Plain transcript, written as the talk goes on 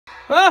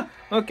Ah!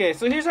 Okay,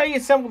 so here's how you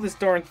assemble this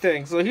darn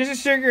thing. So here's a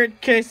sugar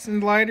case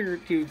and lighter.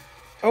 You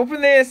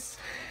open this,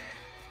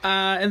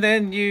 and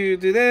then you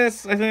do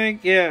this, I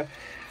think. Yeah.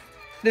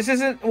 This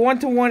isn't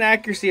one-to-one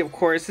accuracy, of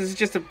course. This is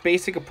just a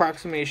basic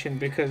approximation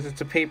because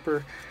it's a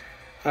paper,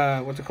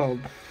 what's it called?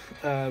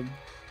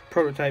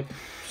 Prototype.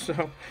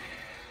 So,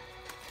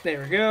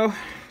 there we go.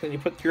 Then you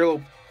put your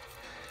little,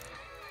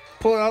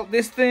 pull out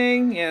this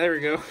thing. Yeah, there we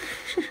go.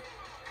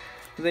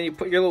 And then you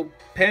put your little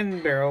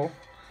pen barrel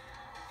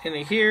into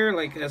here,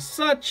 like as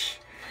such.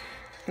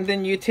 And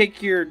then you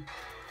take your,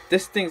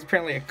 this thing's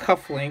apparently a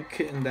cuff link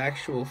in the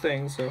actual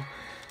thing, so, you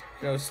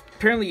know,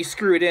 apparently you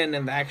screw it in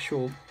the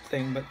actual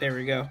thing, but there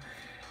we go.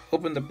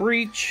 Open the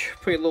breech,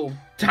 put a little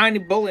tiny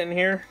bullet in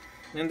here,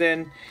 and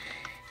then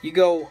you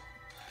go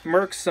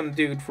murk some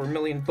dude for $1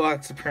 million,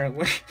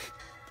 apparently.